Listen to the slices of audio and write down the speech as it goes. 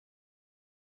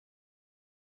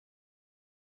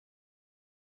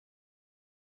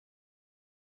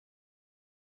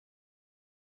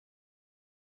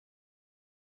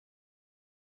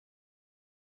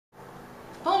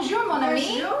Bonjour, mon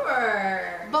ami.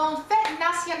 Bonjour. Bon fête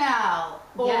nationale.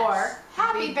 Or Yes.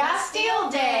 Happy Bastille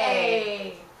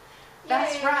Day.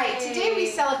 That's Yay. right. Today we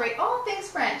celebrate all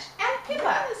things French. And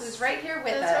Pippa, Yes. who's right here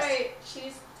with us. That's right.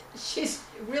 She's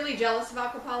really jealous of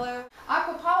Aquapolo.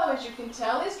 Aquapolo, as you can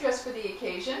tell, is dressed for the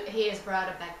occasion. He has brought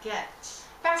a baguette.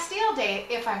 Bastille Day,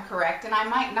 if I'm correct, and I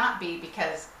might not be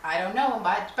because I don't know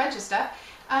a bunch of stuff,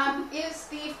 is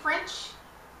the French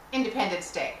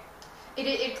Independence Day.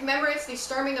 It commemorates the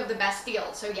storming of the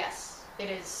Bastille, so yes, it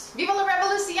is. Vive la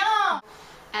Révolution!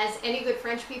 As any good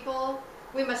French people,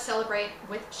 we must celebrate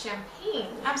with champagne.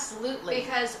 Absolutely.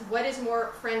 Because what is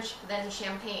more French than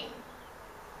champagne?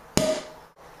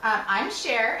 I'm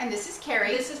Cher, and this is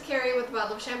Carrie. This is Carrie with a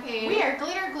bottle of champagne. We are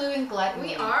Glitter, Glue, and Gluttony.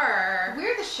 We are.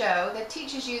 We're the show that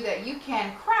teaches you that you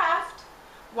can craft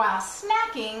while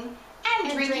snacking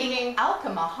and drinking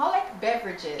alcoholic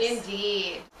beverages.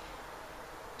 Indeed.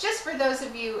 Just for those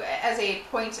of you, as a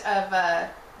point of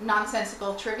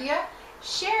nonsensical trivia,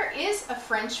 cher is a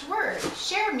French word.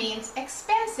 Cher means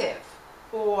expensive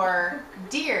or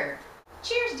dear.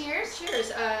 Cheers, dears.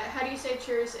 Cheers. How do you say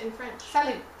cheers in French?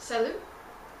 Salut. Salut.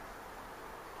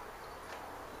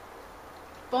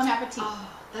 Bon appetit. Oh,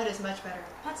 that is much better.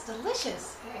 That's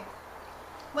delicious. Okay.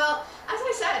 Well, as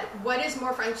I said, what is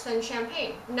more French than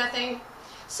champagne? Nothing.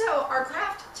 So our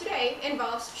craft today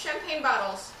involves champagne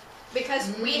bottles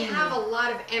because we have a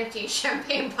lot of empty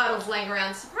champagne bottles laying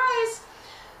around. Surprise!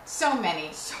 So many.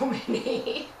 So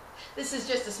many. This is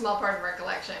just a small part of our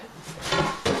collection.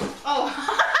 Oh,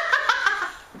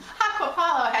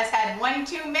 Aquapolo has had one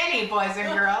too many, boys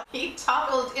and girls. He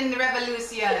toppled in the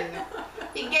revolution.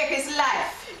 He gave his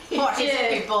life for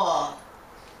his people.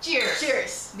 Cheers.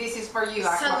 Cheers. This is for you,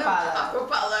 Salute, Aquapolo.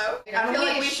 Aquapolo. I feel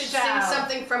like we should sing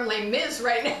something from Les Mis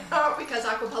right now because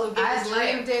Aquapolo gave his life.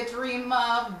 I dreamed a dream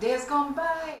of days gone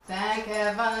by. Thank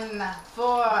heaven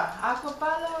for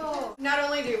Aquapolo. Not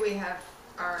only do we have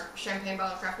our champagne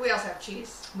bottle craft, we also have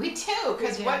cheese. We do,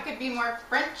 because what could be more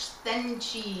French than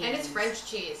cheese? And it's French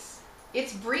cheese.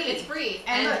 It's brie. It's brie.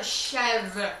 And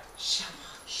chèvre.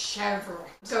 Chèvre.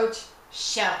 Goat.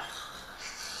 Chèvre.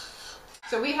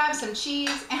 So we have some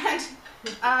cheese and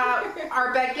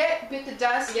our baguette bit the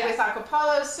dust with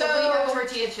Aquapolo. So we have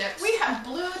tortilla chips. We have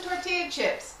blue tortilla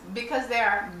chips because they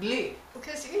are blue.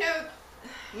 Because, you know,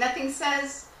 nothing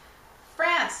says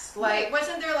France like... Wait,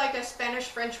 wasn't there like a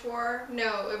Spanish-French war?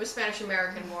 No, it was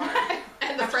Spanish-American war.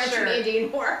 And the French sure. and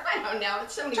Indian war. I don't know.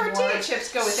 It's so many tortilla wars.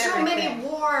 chips go with everything. So many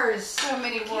wars. So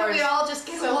many wars. Can we all just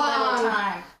get so along? little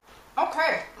time.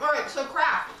 Okay. Alright, so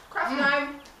craft. Craft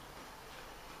time.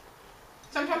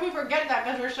 Sometimes we forget that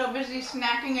because we're so busy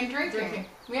snacking and drinking.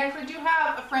 We actually do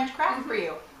have a French craft for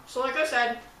you. So like I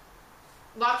said,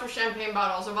 lots of champagne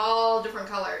bottles of all different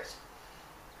colors.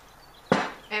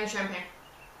 And champagne.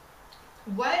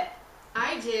 What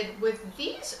I did with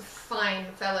these fine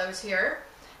fellows here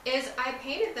is I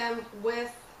painted them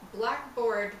with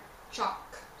blackboard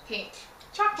chalk paint.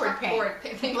 Chalkboard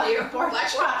paint. Thank Blackboard you.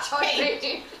 chalk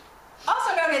paint.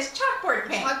 Also known as chalkboard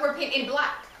paint. Chalkboard paint in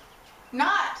black.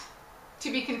 Not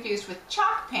to be confused with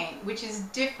chalk paint, which is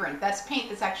different. That's paint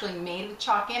that's actually made with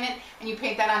chalk in it, and you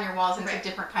paint that on your walls, and it's a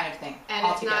different kind of thing. And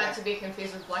altogether. It's not to be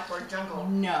confused with Blackboard Jungle.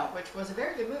 No. Which was a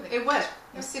very good movie. It was.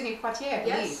 It was Sidney Poitier, I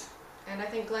believe. Yes. And I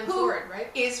think Glenn Ford, right?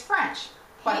 Is French.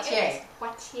 Poitier.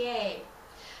 Poitier.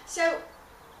 So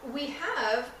we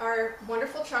have our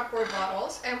wonderful chalkboard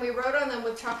bottles, and we wrote on them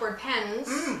with chalkboard pens.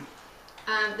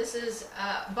 This is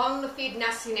Bon Fête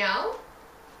Nationale.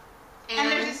 And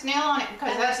there's a snail on it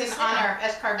because that's in honor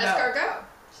of escargot. Escargot.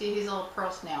 See, he's a little pearl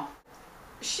snail.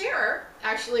 Cher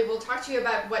actually will talk to you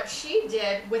about what she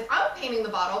did without painting the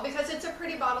bottle because it's a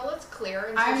pretty bottle, it's clear.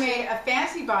 And so I made a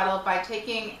fancy bottle by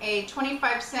taking a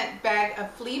 25-cent bag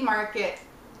of flea market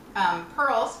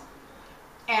pearls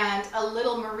and a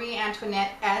little Marie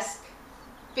Antoinette-esque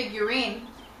figurine,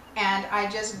 and I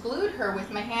just glued her with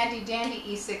my handy dandy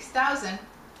E6000,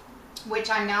 which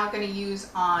I'm now going to use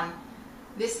on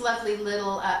this lovely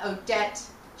little Odette,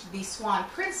 the Swan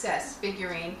Princess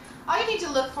figurine. All you need to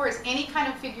look for is any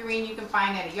kind of figurine you can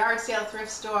find at a yard sale,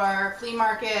 thrift store, flea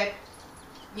market,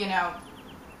 you know,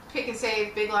 pick and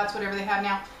save, Big Lots, whatever they have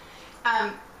now.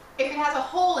 If it has a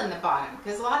hole in the bottom,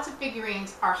 because lots of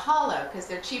figurines are hollow because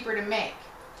they're cheaper to make.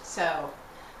 So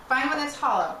find one that's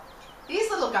hollow. These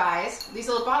little guys, these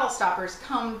little bottle stoppers,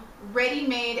 come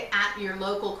ready-made at your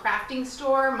local crafting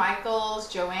store, Michael's,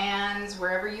 Joann's,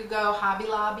 wherever you go, Hobby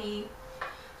Lobby.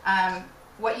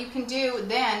 What you can do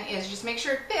then is just make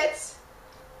sure it fits.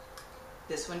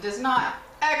 This one does not.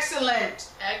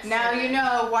 Excellent! Now you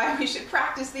know why we should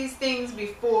practice these things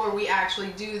before we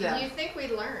actually do them. You think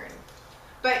we'd learn.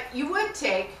 But you would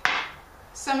take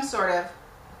some sort of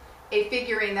a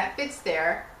figurine that fits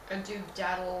there. A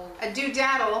doodaddle. A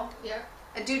doodaddle. Yeah.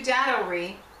 A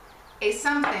doodaddlery. A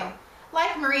something.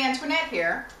 Like Marie Antoinette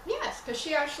here. Yes, because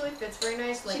she actually fits very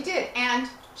nicely. She did. And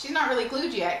she's not really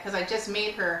glued yet because I just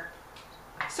made her.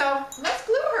 So let's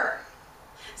glue her.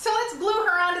 So let's glue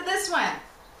her onto this one.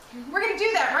 We're going to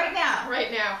do that right now.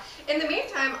 Right now. In the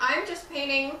meantime, I'm just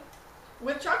painting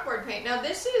with chalkboard paint. Now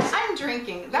this is... I'm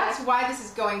drinking. That's why this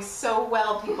is going so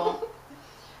well, people.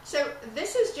 So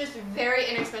this is just very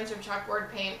inexpensive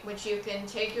chalkboard paint, which you can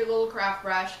take your little craft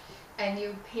brush and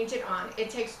you paint it on. It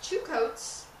takes 2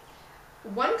 coats.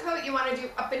 One coat you want to do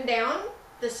up and down.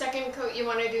 The second coat you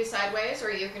want to do sideways,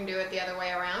 or you can do it the other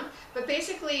way around. But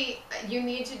basically, you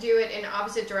need to do it in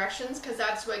opposite directions because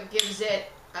that's what gives it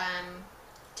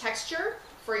texture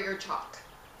for your chalk.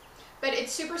 But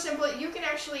it's super simple. You can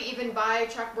actually even buy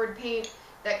chalkboard paint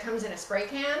that comes in a spray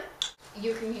can.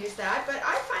 You can use that, but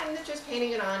I find that just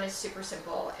painting it on is super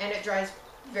simple and it dries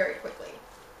very quickly.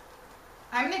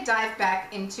 I'm going to dive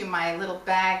back into my little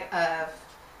bag of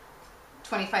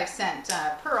 25-cent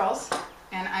pearls,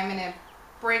 and I'm going to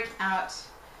break out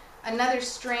another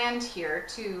strand here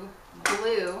to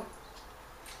glue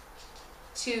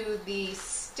to the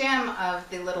stem of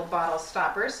the little bottle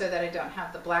stopper so that I don't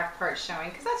have the black part showing,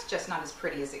 because that's just not as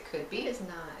pretty as it could be. It is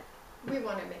not. We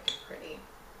want to make it pretty.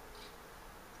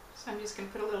 So I'm just going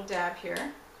to put a little dab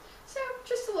here. So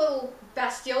just a little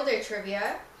Bastille Day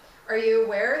trivia. Are you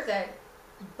aware that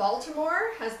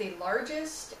Baltimore has the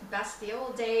largest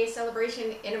Bastille Day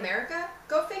celebration in America?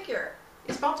 Go figure.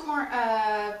 Is Baltimore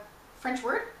a French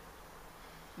word?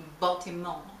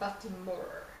 Baltimore.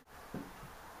 Baltimore.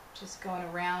 Just going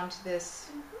around this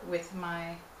with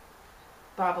my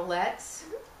bobblettes.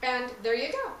 And there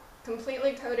you go.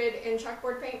 Completely coated in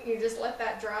chalkboard paint. You just let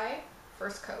that dry.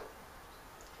 First coat.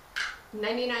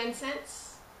 99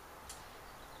 cents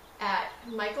at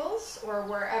Michael's or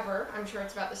wherever. I'm sure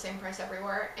it's about the same price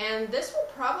everywhere. And this will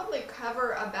probably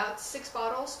cover about 6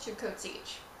 bottles, 2 coats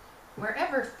each.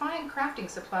 Wherever fine crafting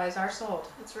supplies are sold.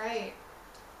 That's right.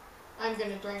 I'm going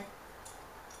to drink.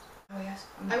 Oh, yes.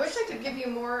 I wish I could give you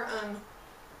more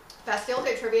Bastille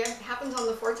Day trivia. It happens on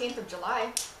the 14th of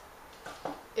July.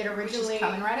 It originally... Which is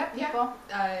coming right up, people.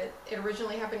 Yeah, it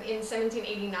originally happened in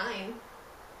 1789.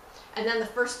 And then the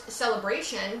first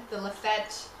celebration, the La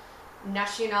Fête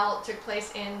Nationale, took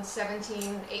place in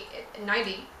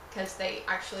 1790 because they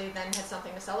actually then had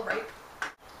something to celebrate. I'm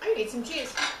going to eat some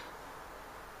cheese.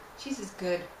 Cheese is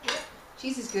good. Yep.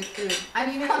 Cheese is good food. I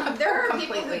mean, there are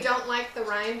people who don't like the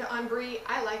rind on brie.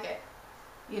 I like it.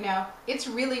 You know, it's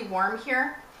really warm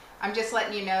here. I'm just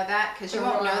letting you know that because you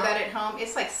won't know that at home.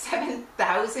 It's like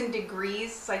 7,000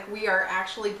 degrees. It's like we are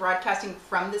actually broadcasting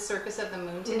from the surface of the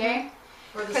moon today.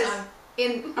 Or the sun.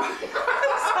 In global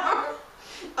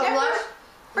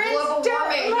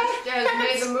warming has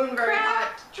made the moon very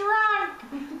hot.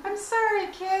 Drunk. I'm sorry,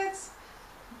 kids.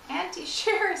 Auntie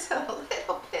Cher is a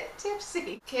little bit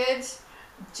tipsy. Kids,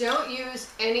 don't use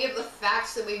any of the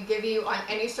facts that we give you on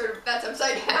any sort of... That's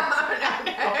upside down. I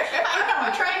know.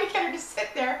 I'm trying to get her to sit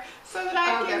there so that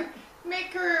I can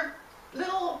make her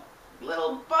little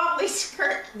bobbly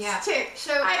skirt stick.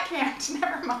 So I can't.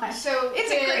 Never mind. So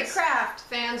it's a great craft.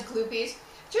 Fans, gloopies,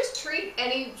 just treat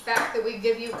any fact that we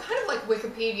give you kind of like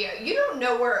Wikipedia. You don't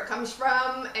know where it comes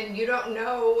from, and you don't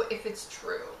know if it's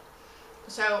true.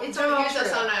 So don't use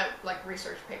us on a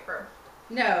research paper.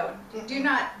 No, do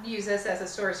not use us as a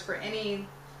source for any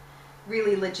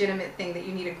really legitimate thing that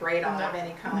you need a grade on of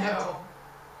any kind. No.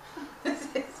 This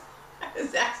is a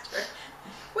disaster.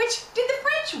 Which, did the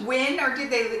French win, or did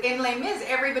they, in Les Mis,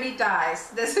 everybody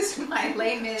dies? This is my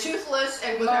Les Mis toothless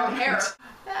and without hair.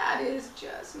 That is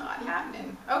just not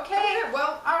happening. Okay,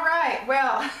 well, all right,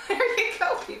 well, there you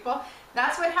go, people.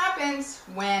 That's what happens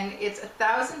when it's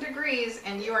 1,000 degrees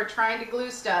and you are trying to glue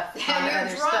stuff on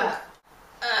other stuff.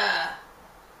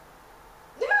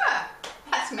 Yeah,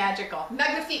 that's magical.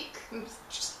 Magnifique.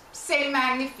 Just say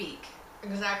magnifique.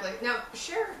 Exactly. Now,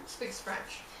 Cher speaks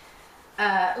French.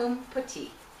 Un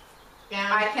petit.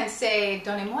 And I can say,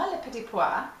 donnez-moi le petit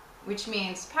pois, which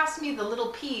means pass me the little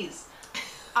peas.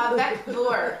 Avec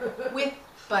beurre, with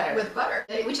butter. With butter.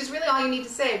 Which is really all you need to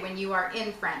say when you are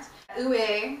in France. Où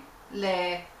est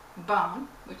le bain,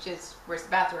 which is, where's the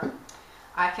bathroom?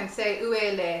 I can say, où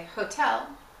est le hotel?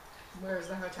 Where's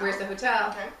the hotel? Where's the hotel?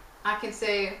 Okay. I can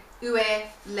say, où est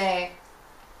le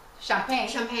champagne?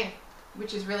 Champagne.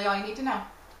 Which is really all you need to know.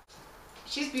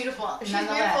 She's beautiful. She's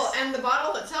beautiful, and the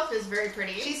bottle itself is very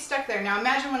pretty. She's stuck there. Now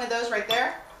imagine one of those right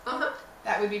there. Uh-huh.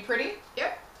 That would be pretty.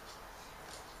 Yep.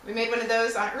 We made one of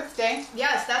those on Earth Day.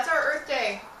 Yes, that's our Earth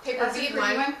Day paper bead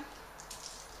one.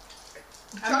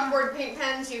 Chalkboard paint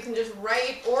pens, you can just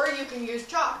write, or you can use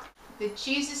chalk. The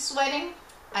cheese is sweating,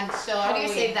 and so How are do you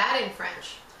we. say that in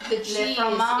French? The cheese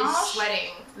fromage. is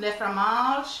sweating. Le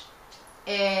fromage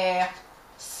est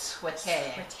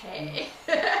sweaté. Sweaté.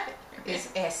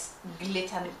 Es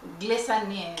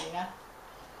glistening.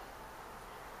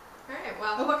 Alright, Oh,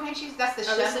 well. what kind of cheese? That's the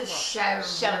This chevre.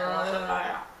 is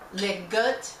chevre. Le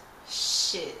gut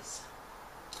shiz.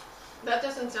 That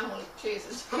doesn't sound like cheese.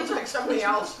 It sounds like somebody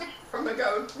else from a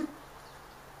goat.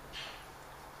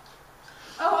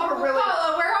 Oh, We're really-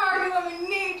 Paula, where are you when we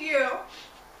need you?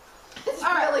 It's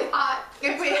All right. really hot.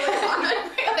 If we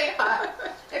really hot.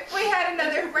 If we had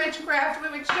another French craft, we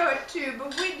would show it too,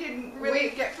 but we didn't really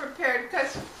get prepared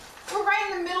because we're right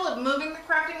in the middle of moving the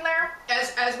crafting lair,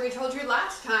 As we told you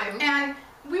last time. and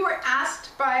we were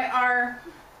asked by our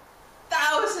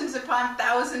thousands upon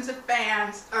thousands of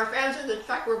fans, Our fans in the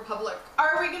Czech Republic.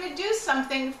 are we going to do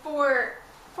something for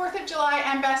 4th of July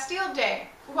and Bastille Day?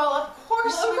 Well, of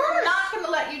course, Well, of we're course. not going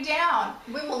to let you down.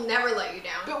 We will never let you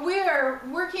down. But we are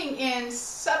working in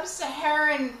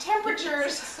sub-Saharan temperatures.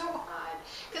 It's so hot.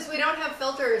 Because we don't have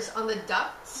filters on the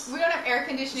ducts. We don't have air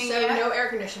conditioning So yet. no air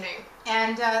conditioning.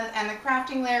 And the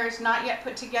crafting layer is not yet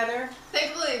put together.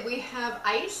 Thankfully, we have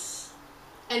ice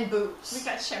and booze. We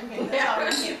got champagne. That's all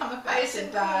we need. I'm about Ice to and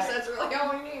booze. die. That's really all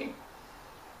we need.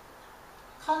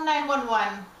 Call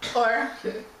 911 or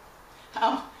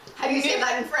How do you say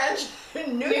that in French? I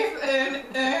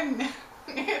know.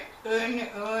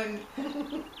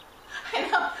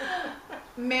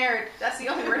 Merde. That's the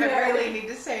only word I really need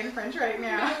to say in French right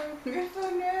now.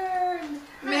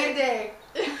 Mayday.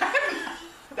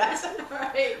 That's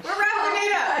Right. We're wrapping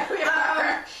it up. We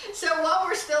are. So while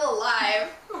we're still alive,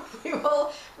 we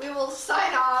will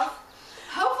sign off.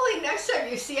 Hopefully next time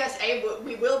you see us, A,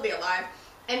 we will be alive,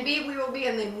 and B, we will be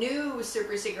in the new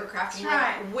Super Secret Crafting Room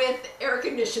right. with air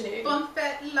conditioning. Bonne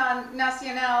fête la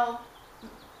nationale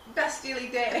Bastille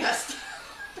Day.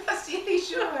 Bastille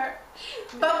jour.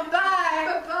 Bye bye.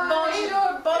 Bye-bye.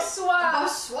 Bonjour. Bonsoir.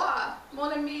 Bonsoir.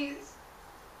 Mon amis.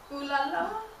 Ooh la la.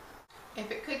 If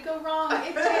it could go wrong,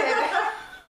 It did.